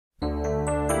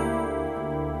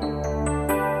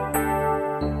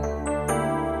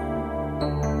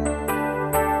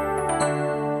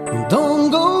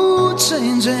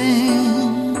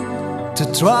changing to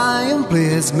try and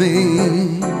please me.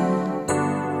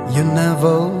 You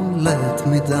never let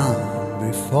me down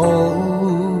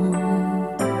before.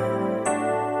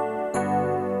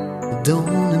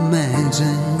 Don't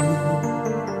imagine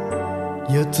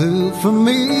you're too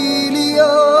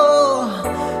familiar,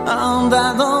 and I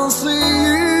don't see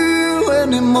you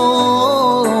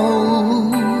anymore.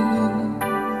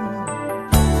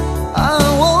 I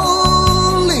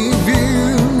won't leave you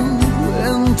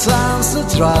in times of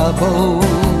trouble.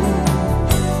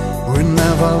 We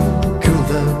never could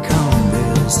have come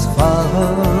this far.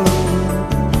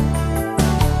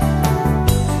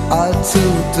 I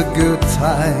took the good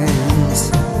times,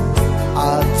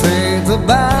 I'll take the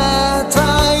bad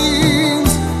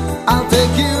times, I'll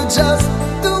take you just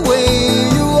the way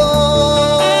you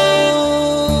are.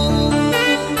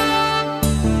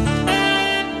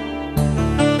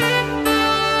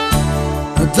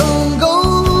 Don't go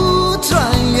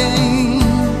trying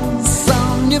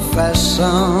some new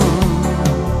fashion.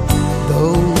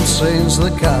 Don't change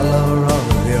the color of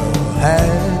your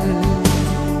hair.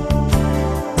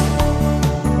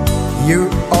 You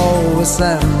always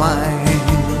have mine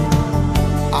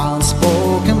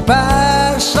unspoken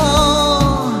passion.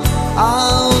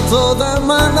 Although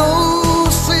them I know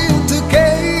seem to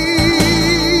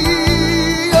care.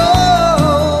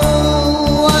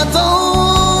 Oh, I don't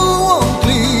want to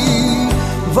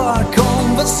leave our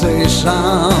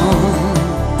conversation.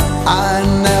 I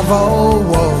never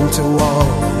want to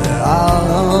walk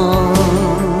out.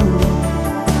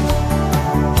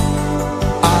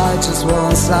 Just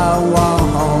want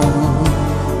someone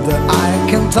that I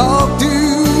can talk to.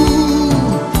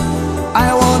 I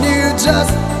want you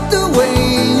just the way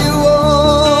you are.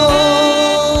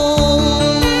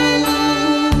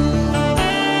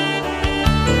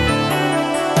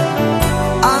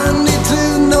 I need to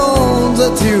know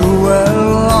that you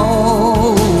will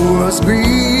always be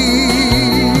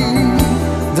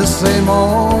the same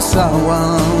old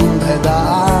someone that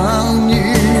I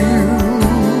knew.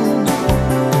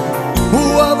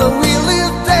 Whether we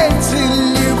live day till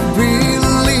you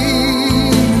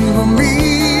believe in me,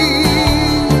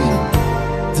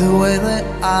 the way that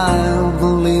I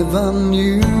believe in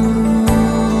you.